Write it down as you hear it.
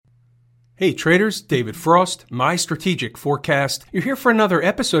Hey traders, David Frost, my strategic forecast. You're here for another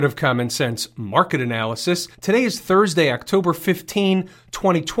episode of Common Sense Market Analysis. Today is Thursday, October 15,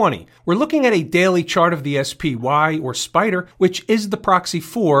 2020. We're looking at a daily chart of the SPY or Spider, which is the proxy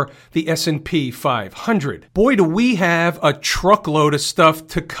for the S&P 500. Boy, do we have a truckload of stuff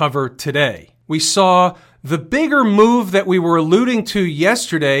to cover today. We saw the bigger move that we were alluding to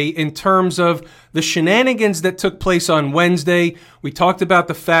yesterday in terms of the shenanigans that took place on Wednesday. We talked about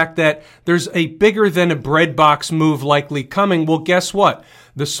the fact that there's a bigger than a breadbox move likely coming. Well, guess what?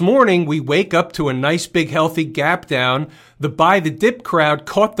 This morning, we wake up to a nice big healthy gap down. The buy the dip crowd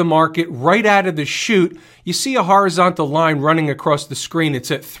caught the market right out of the chute. You see a horizontal line running across the screen.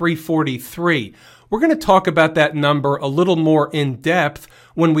 It's at 343. We're going to talk about that number a little more in depth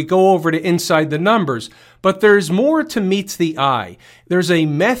when we go over to Inside the Numbers. But there's more to meets the eye. There's a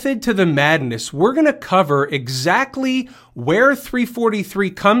method to the madness. We're going to cover exactly where 343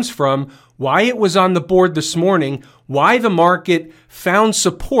 comes from, why it was on the board this morning, why the market found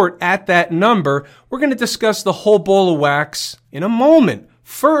support at that number. We're going to discuss the whole ball of wax in a moment.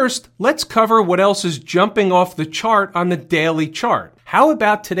 First, let's cover what else is jumping off the chart on the daily chart. How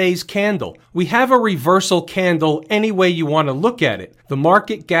about today's candle? We have a reversal candle any way you want to look at it. The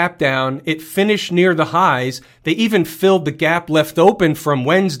market gapped down. It finished near the highs. They even filled the gap left open from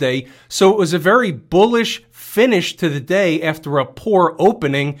Wednesday. So it was a very bullish finish to the day after a poor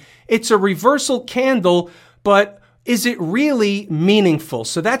opening. It's a reversal candle, but is it really meaningful?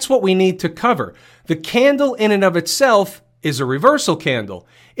 So that's what we need to cover. The candle in and of itself is a reversal candle.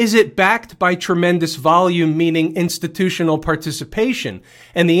 Is it backed by tremendous volume, meaning institutional participation?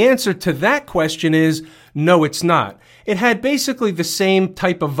 And the answer to that question is no, it's not. It had basically the same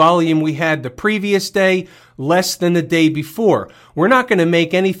type of volume we had the previous day, less than the day before. We're not going to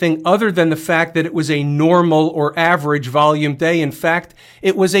make anything other than the fact that it was a normal or average volume day. In fact,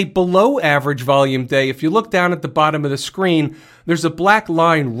 it was a below average volume day. If you look down at the bottom of the screen, there's a black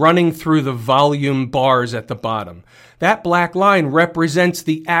line running through the volume bars at the bottom. That black line represents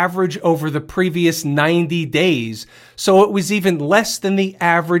the average over the previous 90 days, so it was even less than the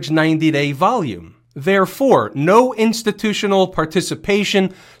average 90-day volume. Therefore, no institutional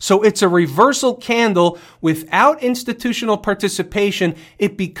participation, so it's a reversal candle. Without institutional participation,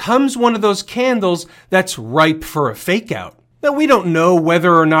 it becomes one of those candles that's ripe for a fake out. Now, we don't know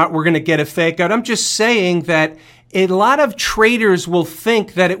whether or not we're going to get a fake out. I'm just saying that a lot of traders will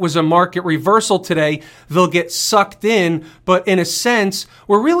think that it was a market reversal today. They'll get sucked in, but in a sense,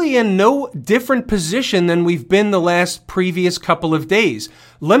 we're really in no different position than we've been the last previous couple of days.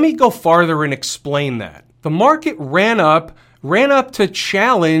 Let me go farther and explain that. The market ran up to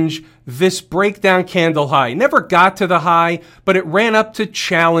challenge this breakdown candle high. Never got to the high, but it ran up to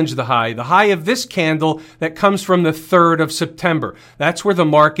challenge the high of this candle that comes from the 3rd of September. That's where the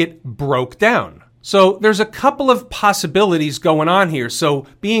market broke down. So there's a couple of possibilities going on here. So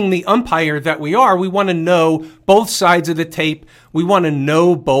being the umpire that we are, we want to know both sides of the tape. We want to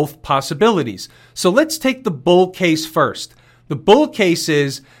know both possibilities. So let's take the bull case first. The bull case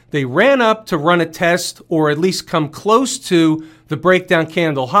is they ran up to run a test or at least come close to the breakdown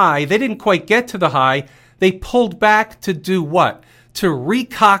candle high. They didn't quite get to the high. They pulled back to do what? To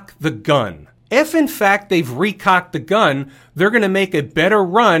recock the gun. If, in fact, they've recocked the gun, they're going to make a better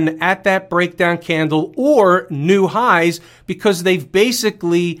run at that breakdown candle or new highs because they've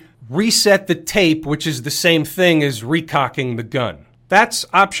basically reset the tape, which is the same thing as recocking the gun. That's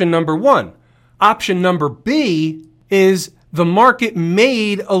option number one. Option number B is the market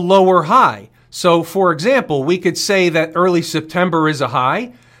made a lower high. So, for example, we could say that early September is a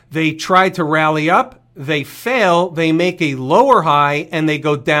high. They try to rally up. They fail. They make a lower high, and they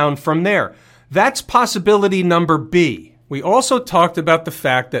go down from there. That's possibility number B. We also talked about the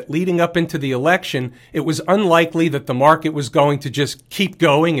fact that leading up into the election, it was unlikely that the market was going to just keep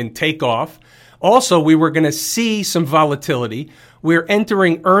going and take off. Also, we were going to see some volatility. We're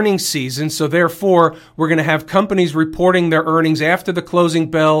entering earnings season, so therefore, we're going to have companies reporting their earnings after the closing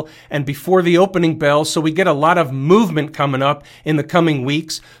bell and before the opening bell, so we get a lot of movement coming up in the coming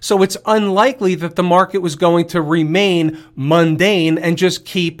weeks. So it's unlikely that the market was going to remain mundane and just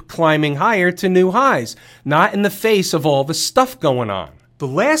keep climbing higher to new highs, not in the face of all the stuff going on. The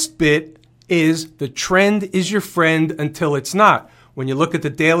last bit is the trend is your friend until it's not. When you look at the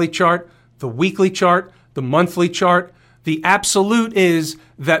daily chart, the weekly chart, the monthly chart, the absolute is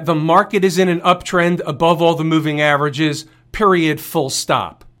that the market is in an uptrend above all the moving averages, period, full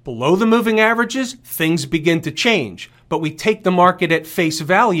stop. Below the moving averages, things begin to change, but we take the market at face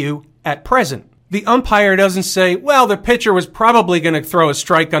value at present. The umpire doesn't say, well, the pitcher was probably going to throw a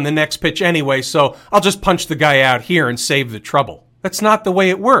strike on the next pitch anyway, so I'll just punch the guy out here and save the trouble. That's not the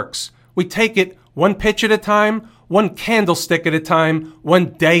way it works. We take it one pitch at a time, one candlestick at a time,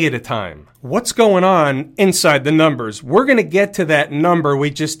 one day at a time. What's going on inside the numbers? We're going to get to that number we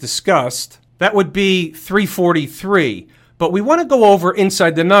just discussed. That would be 343. But we want to go over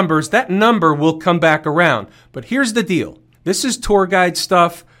inside the numbers. That number will come back around. But here's the deal. This is tour guide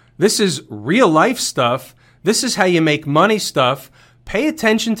stuff. This is real life stuff. This is how you make money stuff. Pay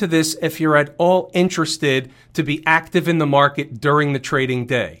attention to this if you're at all interested to be active in the market during the trading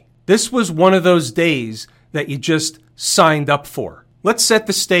day. This was one of those days that you just signed up for. Let's set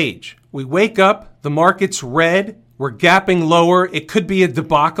the stage. We wake up, the market's red, we're gapping lower, it could be a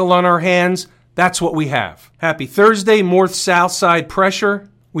debacle on our hands. That's what we have. Happy Thursday, north-south side pressure.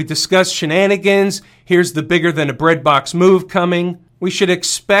 We discussed shenanigans. Here's the bigger than a bread box move coming. We should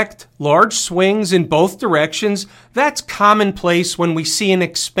expect large swings in both directions. That's commonplace when we see an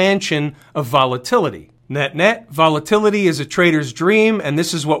expansion of volatility. Net, volatility is a trader's dream, and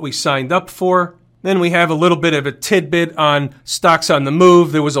this is what we signed up for. Then we have a little bit of a tidbit on stocks on the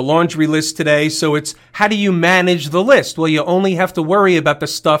move. There was a laundry list today, so it's how do you manage the list? Well, you only have to worry about the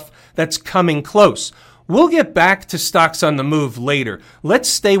stuff that's coming close. We'll get back to stocks on the move later. Let's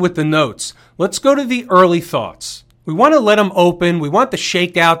stay with the notes. Let's go to the early thoughts. We want to let them open. We want the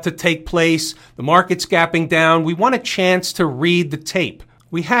shakeout to take place. The market's gapping down. We want a chance to read the tape.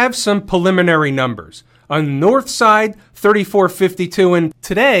 We have some preliminary numbers. On the north side, 34.52, and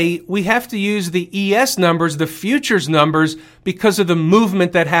today we have to use the ES numbers, the futures numbers, because of the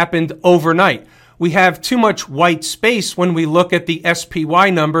movement that happened overnight. We have too much white space when we look at the SPY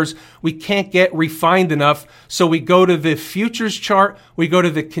numbers. We can't get refined enough, so we go to the futures chart, we go to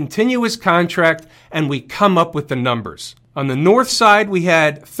the continuous contract, and we come up with the numbers. On the north side, we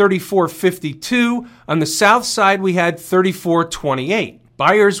had 34.52. On the south side, we had 34.28.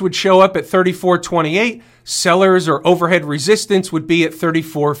 Buyers would show up at 34.28. Sellers or overhead resistance would be at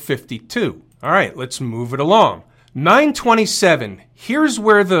 34.52. All right, let's move it along. 927. Here's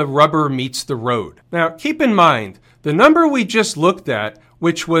where the rubber meets the road. Now, keep in mind, the number we just looked at,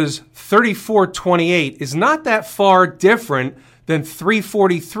 which was 34.28, is not that far different than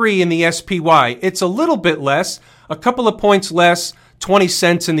 343 in the SPY. It's a little bit less, a couple of points less, 20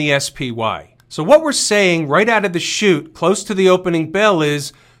 cents in the SPY. So what we're saying right out of the chute, close to the opening bell,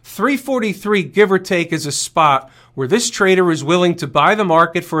 is 343, give or take, is a spot where this trader is willing to buy the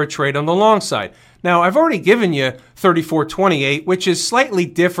market for a trade on the long side. Now, I've already given you 34.28, which is slightly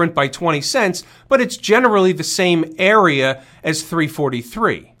different by 20 cents, but it's generally the same area as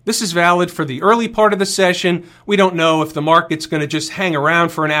 343. This is valid for the early part of the session. We don't know if the market's going to just hang around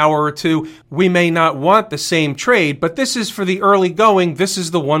for an hour or two. We may not want the same trade, but this is for the early going. This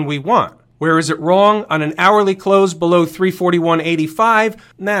is the one we want. Where is it wrong? On an hourly close below 341.85.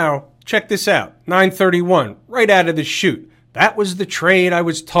 Now, check this out. 931, right out of the chute. That was the trade I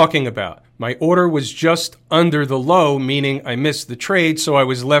was talking about. My order was just under the low, meaning I missed the trade, so I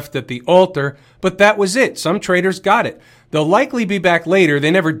was left at the altar. But that was it. Some traders got it. They'll likely be back later. They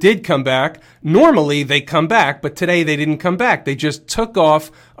never did come back. Normally, they come back, but today they didn't come back. They just took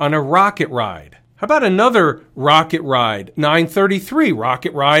off on a rocket ride. How about another rocket ride? 933,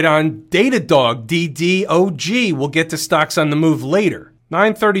 rocket ride on Datadog, DDOG. We'll get to stocks on the move later.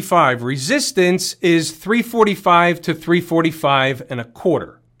 935, resistance is 345 to 345 and a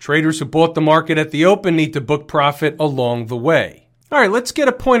quarter. Traders who bought the market at the open need to book profit along the way. All right, let's get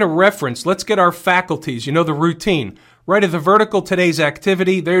a point of reference. Let's get our faculties. You know the routine. Right at the vertical, today's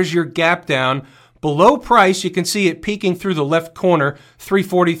activity, there's your gap down. Below price, you can see it peeking through the left corner,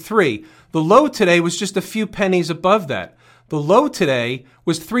 343. The low today was just a few pennies above that. The low today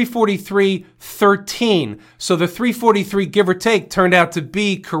was 343.13. So the 343 give or take turned out to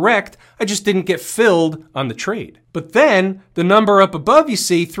be correct. I just didn't get filled on the trade. But then the number up above, you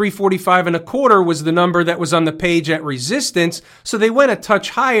see, 345 and a quarter was the number that was on the page at resistance. So they went a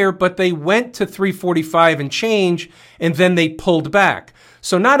touch higher, but they went to 345 and change, and then they pulled back.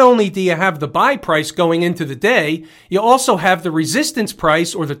 So not only do you have the buy price going into the day, you also have the resistance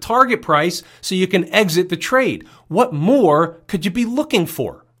price or the target price so you can exit the trade. What more could you be looking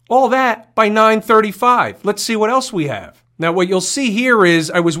for? All that by 935. Let's see what else we have. Now what you'll see here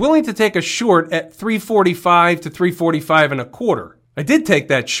is I was willing to take a short at 345 to 345 and a quarter. I did take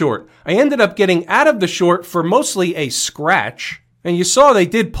that short. I ended up getting out of the short for mostly a scratch. And you saw they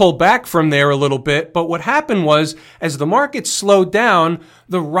did pull back from there a little bit, but what happened was, as the market slowed down,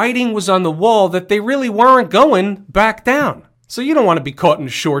 the writing was on the wall that they really weren't going back down. So you don't want to be caught in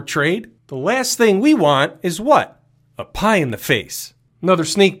a short trade. The last thing we want is what? A pie in the face. Another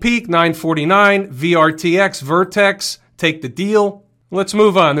sneak peek, 949, VRTX, Vertex, take the deal. Let's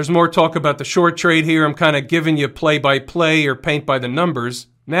move on. There's more talk about the short trade here. I'm kind of giving you play-by-play or paint by the numbers.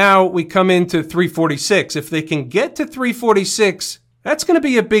 Now we come into 346. If they can get to 346, that's going to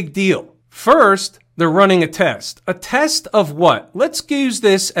be a big deal. First, they're running a test. A test of what? Let's use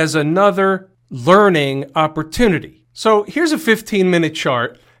this as another learning opportunity. So here's a 15-minute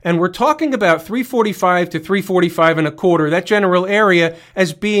chart, and we're talking about 345 to 345 and a quarter, that general area,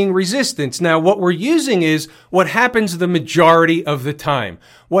 as being resistance. Now, what we're using is what happens the majority of the time.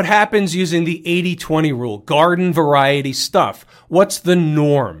 What happens using the 80-20 rule, garden variety stuff. What's the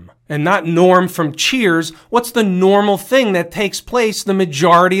norm? And not norm from Cheers. What's the normal thing that takes place the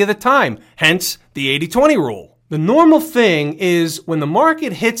majority of the time? Hence, the 80-20 rule. The normal thing is when the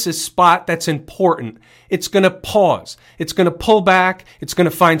market hits a spot that's important, it's going to pause. It's going to pull back. It's going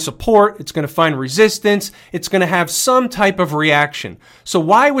to find support. It's going to find resistance. It's going to have some type of reaction. So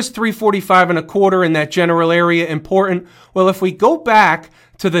why was 345 and a quarter in that general area important? Well, if we go back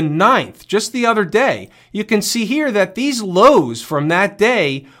to the 9th, just the other day, you can see here that these lows from that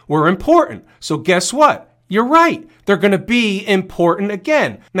day were important. So guess what? You're right. They're going to be important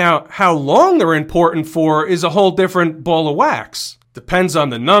again. Now, how long they're important for is a whole different ball of wax. Depends on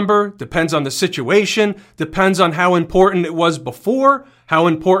the number, depends on the situation, depends on how important it was before, how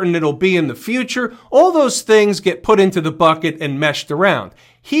important it'll be in the future. All those things get put into the bucket and meshed around.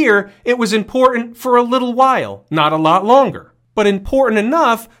 Here, it was important for a little while, not a lot longer, but important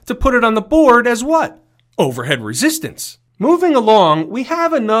enough to put it on the board as what? Overhead resistance. Moving along, we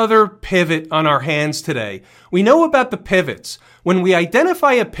have another pivot on our hands today. We know about the pivots. When we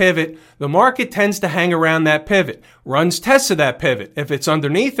identify a pivot, the market tends to hang around that pivot, runs tests of that pivot. If it's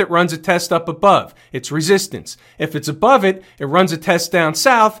underneath, it runs a test up above. It's resistance. If it's above it, it runs a test down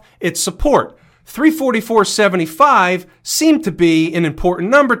south. It's support. 344.75 seemed to be an important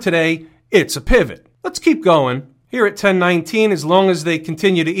number today. It's a pivot. Let's keep going. Here at 10:19, as long as they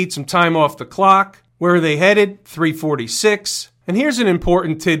continue to eat some time off the clock. Where are they headed? 346. And here's an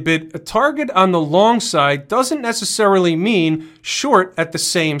important tidbit. A target on the long side doesn't necessarily mean short at the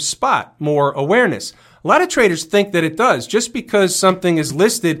same spot. More awareness. A lot of traders think that it does. Just because something is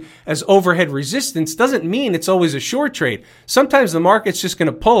listed as overhead resistance doesn't mean it's always a short trade. Sometimes the market's just going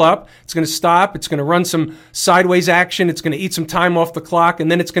to pull up, it's going to stop, it's going to run some sideways action, it's going to eat some time off the clock, and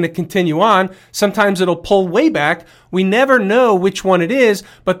then it's going to continue on. Sometimes it'll pull way back. We never know which one it is,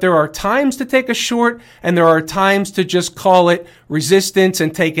 but there are times to take a short, and there are times to just call it resistance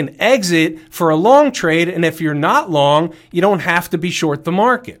and take an exit for a long trade. And if you're not long, you don't have to be short the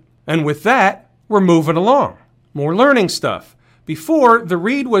market. And with that, we're moving along. More learning stuff. Before, the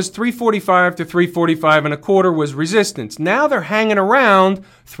read was 345 to 345 and a quarter was resistance. Now they're hanging around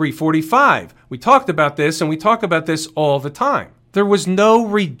 345. We talked about this, and we talk about this all the time. There was no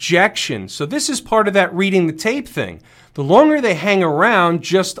rejection. So this is part of that reading the tape thing. The longer they hang around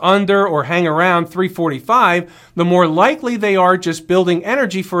just under or hang around 345, the more likely they are just building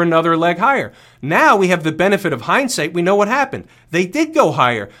energy for another leg higher. Now we have the benefit of hindsight. We know what happened. They did go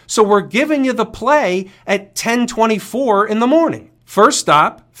higher. So we're giving you the play at 10:24 in the morning. First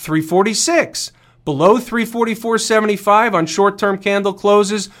stop, 346. Below 344.75 on short-term candle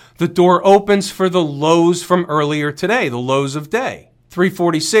closes, the door opens for the lows from earlier today, the lows of day.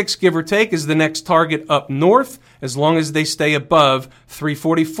 346, give or take, is the next target up north, as long as they stay above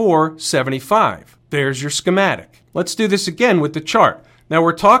 344.75. There's your schematic. Let's do this again with the chart. Now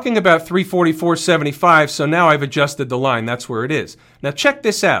we're talking about 344.75, so now I've adjusted the line. That's where it is. Now check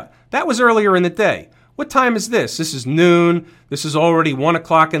this out. That was earlier in the day. What time is this? This is noon. This is already 1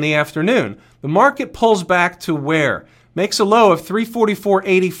 o'clock in the afternoon. The market pulls back to where? Makes a low of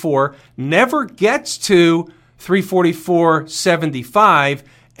 344.84, never gets to 344.75,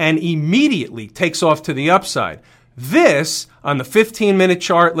 and immediately takes off to the upside. This, on the 15-minute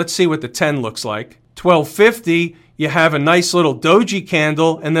chart, let's see what the 10 looks like. 1250, you have a nice little doji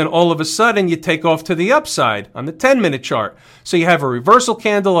candle, and then all of a sudden you take off to the upside on the 10-minute chart. So you have a reversal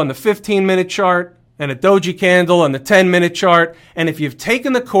candle on the 15-minute chart, and a doji candle on the 10-minute chart. And if you've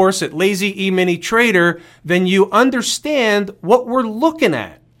taken the course at Lazy E-mini Trader, then you understand what we're looking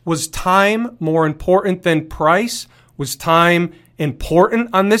at. Was time more important than price? Was time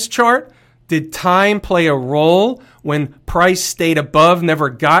important on this chart? Did time play a role when price stayed above, never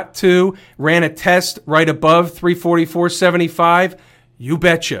got to, ran a test right above 344.75? You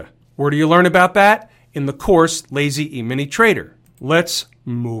betcha. Where do you learn about that? In the course Lazy E-mini Trader. Let's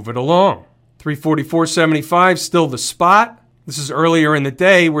move it along. 344.75 still the spot. This is earlier in the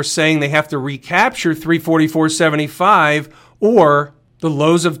day. We're saying they have to recapture 344.75 or the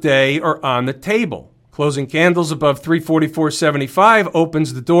lows of day are on the table. Closing candles above 344.75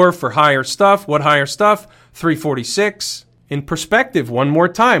 opens the door for higher stuff. What higher stuff? 346. In perspective, one more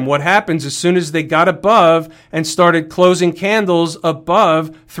time, what happens as soon as they got above and started closing candles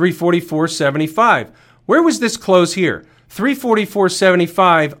above 344.75? Where was this close here?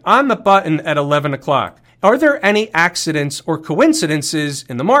 344.75 on the button at 11 o'clock. Are there any accidents or coincidences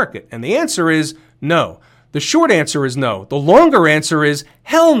in the market? And the answer is no. The short answer is no. The longer answer is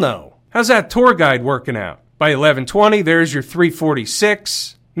hell no. How's that tour guide working out? By 11:20, there's your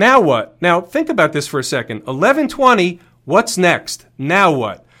 346. Now what? Now think about this for a second. 11:20, what's next? Now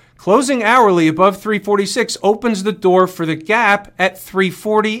what? Closing hourly above 346 opens the door for the gap at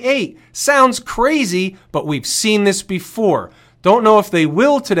 348. Sounds crazy, but we've seen this before. Don't know if they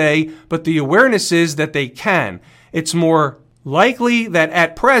will today, but the awareness is that they can. It's more likely that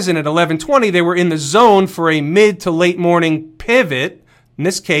at present at 11:20 they were in the zone for a mid to late morning pivot, in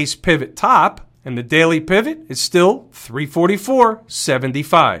this case pivot top, and the daily pivot is still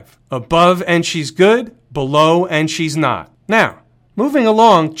 344.75. Above and she's good, below and she's not. Now, moving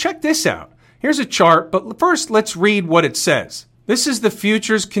along, check this out. Here's a chart, but first let's read what it says. This is the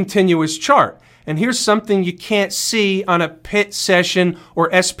futures continuous chart. And here's something you can't see on a pit session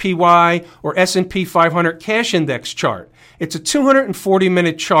or SPY or S&P 500 cash index chart. It's a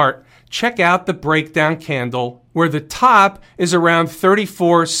 240-minute chart. Check out the breakdown candle where the top is around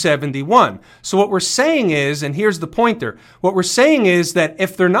 34.71. So what we're saying is, and here's the pointer, what we're saying is that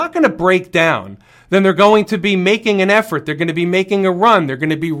if they're not going to break down, then they're going to be making an effort. They're going to be making a run. They're going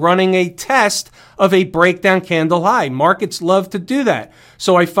to be running a test of a breakdown candle high. Markets love to do that.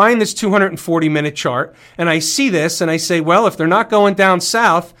 So I find this 240-minute chart and I see this and I say, well, if they're not going down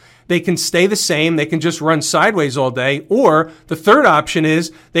south, they can stay the same. They can just run sideways all day. Or the third option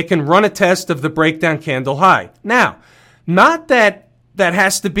is they can run a test of the breakdown candle high. Now, not that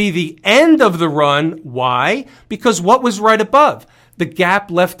has to be the end of the run. Why? Because what was right above? The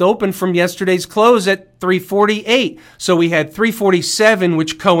gap left open from yesterday's close at 348. So we had 347,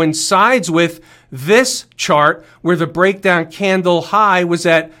 which coincides with this chart where the breakdown candle high was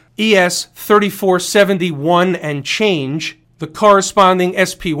at ES 3471 and change. The corresponding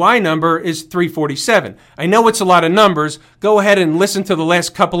SPY number is 347. I know it's a lot of numbers. Go ahead and listen to the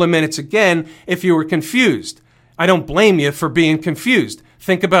last couple of minutes again if you were confused. I don't blame you for being confused.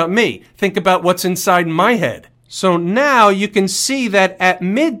 Think about me. Think about what's inside my head. So now you can see that at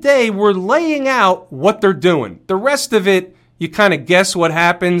midday, we're laying out what they're doing. The rest of it, you kind of guess what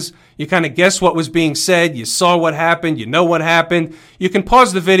happens. You kind of guess what was being said. You saw what happened. You know what happened. You can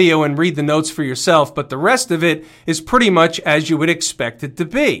pause the video and read the notes for yourself, but the rest of it is pretty much as you would expect it to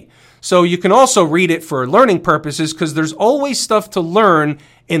be. So you can also read it for learning purposes because there's always stuff to learn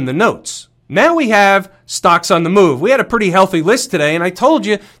in the notes. Now we have stocks on the move. We had a pretty healthy list today, and I told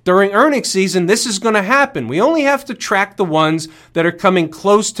you during earnings season this is going to happen. We only have to track the ones that are coming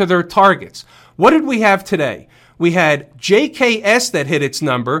close to their targets. What did we have today? We had JKS that hit its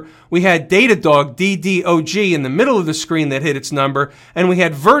number. We had Datadog, DDOG, in the middle of the screen that hit its number. And we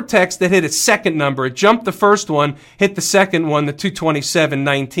had Vertex that hit its second number. It jumped the first one, hit the second one, the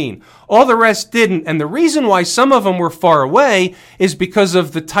 227.19. All the rest didn't. And the reason why some of them were far away is because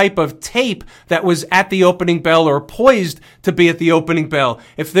of the type of tape that was at the opening bell or poised to be at the opening bell.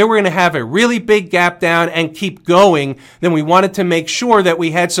 If they were going to have a really big gap down and keep going, then we wanted to make sure that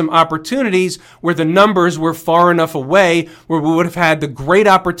we had some opportunities where the numbers were far enough away where we would have had the great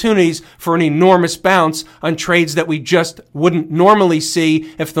opportunities for an enormous bounce on trades that we just wouldn't normally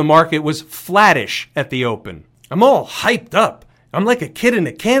see if the market was flattish at the open. I'm all hyped up. I'm like a kid in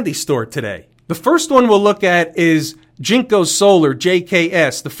a candy store today. The first one we'll look at is Jinko Solar,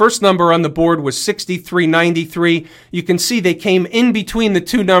 JKS. The first number on the board was 63.93. You can see they came in between the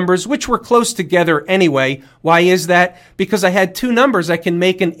two numbers, which were close together anyway. Why is that? Because I had two numbers. I can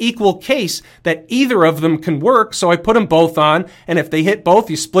make an equal case that either of them can work, so I put them both on, and if they hit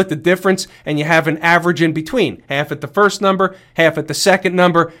both, you split the difference, and you have an average in between. Half at the first number, half at the second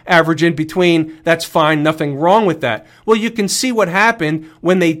number, average in between. That's fine. Nothing wrong with that. Well, you can see what happened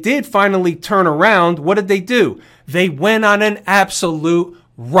when they did finally turn around. What did they do? They went on an absolute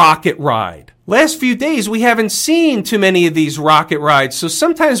rocket ride. Last few days, we haven't seen too many of these rocket rides, so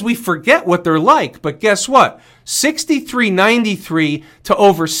sometimes we forget what they're like. But guess what? $63.93 to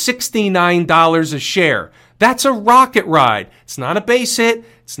over $69 a share. That's a rocket ride. It's not a base hit.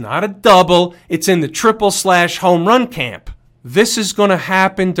 It's not a double. It's in the triple/home run camp. This is going to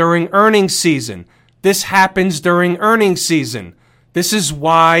happen during earnings season. This happens during earnings season. This is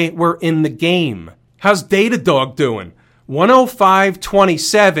why we're in the game. How's Datadog doing?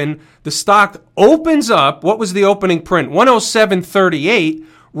 105.27. The stock opens up. What was the opening print? 107.38.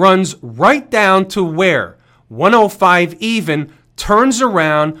 Runs right down to where? 105 even. Turns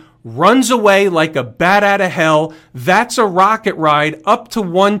around. runs away like a bat out of hell. That's a rocket ride up to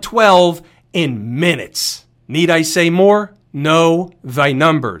 112 in minutes. Need I say more? Know thy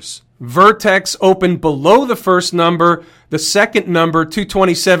numbers. Vertex opened below the first number, the second number,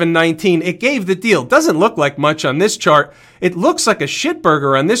 227.19. It gave the deal. Doesn't look like much on this chart. It looks like a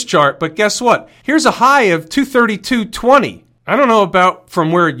shitburger on this chart, but guess what? Here's a high of 232.20. I don't know about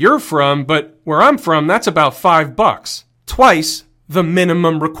from where you're from, but where I'm from, that's about $5. Twice the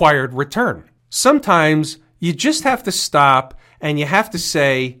minimum required return. Sometimes you just have to stop and you have to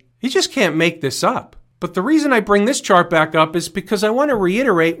say, you just can't make this up. But the reason I bring this chart back up is because I want to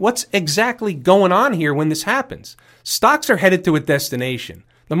reiterate what's exactly going on here when this happens. Stocks are headed to a destination.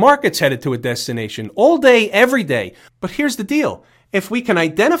 The market's headed to a destination all day, every day. But here's the deal. If we can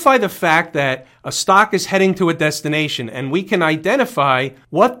identify the fact that a stock is heading to a destination and we can identify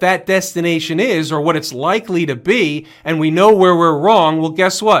what that destination is or what it's likely to be, and we know where we're wrong, well,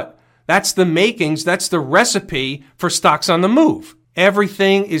 guess what? That's the makings, that's the recipe for stocks on the move.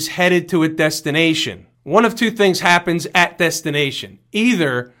 Everything is headed to a destination. One of two things happens at destination.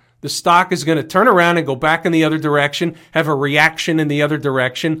 Either the stock is going to turn around and go back in the other direction, have a reaction in the other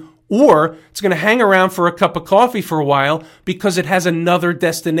direction, or it's going to hang around for a cup of coffee for a while because it has another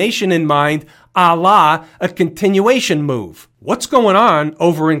destination in mind, a la a continuation move. What's going on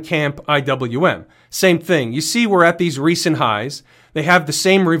over in Camp IWM? Same thing. You see we're at these recent highs. They have the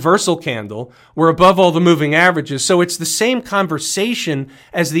same reversal candle. We're above all the moving averages. So it's the same conversation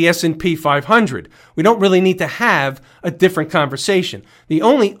as the S&P 500. We don't really need to have a different conversation. The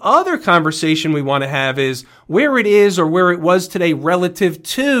only other conversation we want to have is where it is or where it was today relative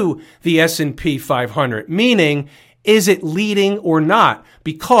to the S&P 500, meaning is it leading or not?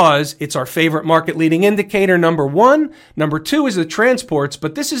 Because it's our favorite market leading indicator, number one. Number two is the transports,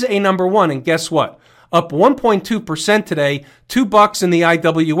 but this is a number one. And guess what? Up 1.2% today, $2 in the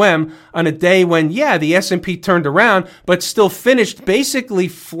IWM on a day when, the S&P turned around, but still finished basically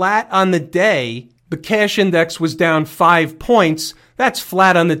flat on the day. The cash index was down 5 points. That's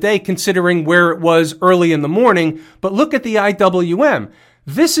flat on the day considering where it was early in the morning. But look at the IWM.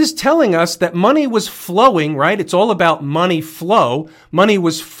 This is telling us that money was flowing, right? It's all about money flow. Money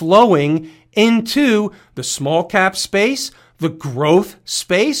was flowing into the small cap space, the growth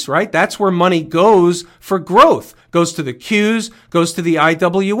space, right? That's where money goes for growth. Goes to the Qs, goes to the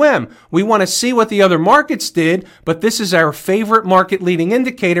IWM. We want to see what the other markets did, but this is our favorite market leading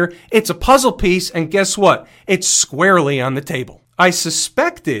indicator. It's a puzzle piece, and guess what? It's squarely on the table. I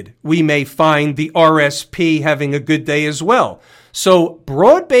suspected we may find the RSP having a good day as well. So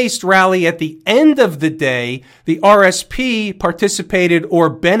broad-based rally at the end of the day, the RSP participated or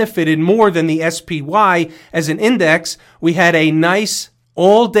benefited more than the SPY as an index. We had a nice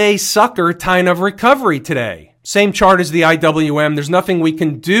all-day sucker kind of recovery today. Same chart as the IWM. There's nothing we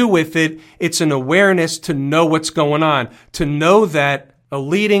can do with it. It's an awareness to know what's going on, to know that a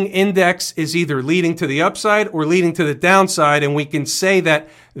leading index is either leading to the upside or leading to the downside, and we can say that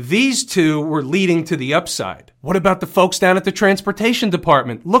these two were leading to the upside. What about the folks down at the transportation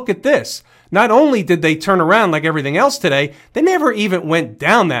department? Look at this. Not only did they turn around like everything else today, they never even went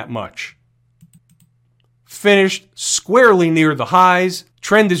down that much. Finished squarely near the highs.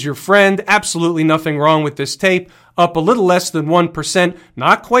 Trend is your friend. Absolutely nothing wrong with this tape. Up a little less than 1%.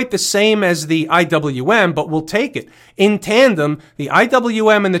 Not quite the same as the IWM, but we'll take it. In tandem, the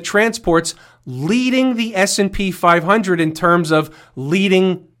IWM and the transports leading the S&P 500 in terms of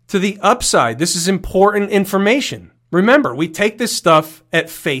leading to the upside. This is important information. Remember, we take this stuff at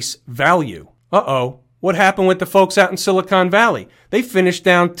face value. What happened with the folks out in Silicon Valley? They finished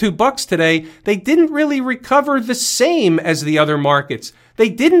down $2 today. They didn't really recover the same as the other markets. They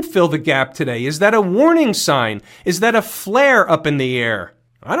didn't fill the gap today. Is that a warning sign? Is that a flare up in the air?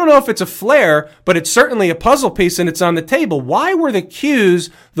 I don't know if it's a flare, but it's certainly a puzzle piece and it's on the table. Why were the Qs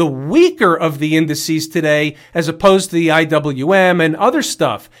the weaker of the indices today as opposed to the IWM and other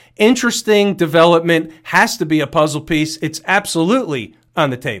stuff? Interesting development, has to be a puzzle piece. It's absolutely on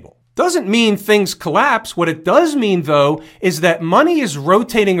the table. Doesn't mean things collapse. What it does mean, though, is that money is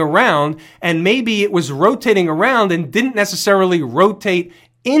rotating around, and maybe it was rotating around and didn't necessarily rotate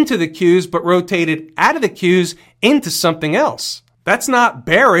into the Qs, but rotated out of the Qs into something else. That's not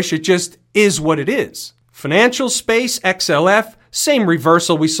bearish. It just is what it is. Financial space, XLF, same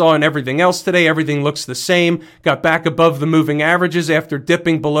reversal we saw in everything else today. Everything looks the same. Got back above the moving averages after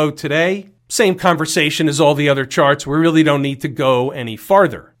dipping below today. Same conversation as all the other charts. We really don't need to go any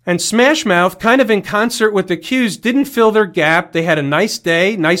farther. And Smashmouth, kind of in concert with the Qs, didn't fill their gap. They had a nice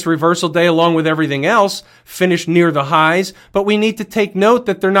day, nice reversal day along with everything else, finished near the highs, but we need to take note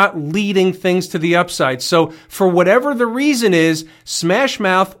that they're not leading things to the upside. So for whatever the reason is,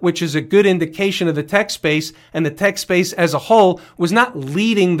 Smashmouth, which is a good indication of the tech space, and the tech space as a whole, was not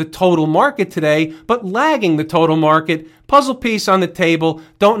leading the total market today, but lagging the total market. Puzzle piece on the table.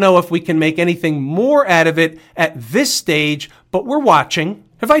 Don't know if we can make anything more out of it at this stage, but we're watching.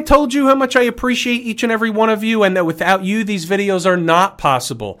 Have I told you how much I appreciate each and every one of you, and that without you, these videos are not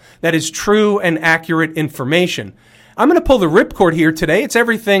possible? That is true and accurate information. I'm going to pull the ripcord here today. It's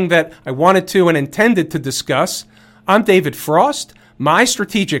everything that I wanted to and intended to discuss. I'm David Frost, my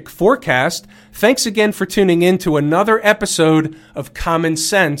strategic forecast. Thanks again for tuning in to another episode of Common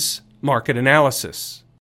Sense Market Analysis.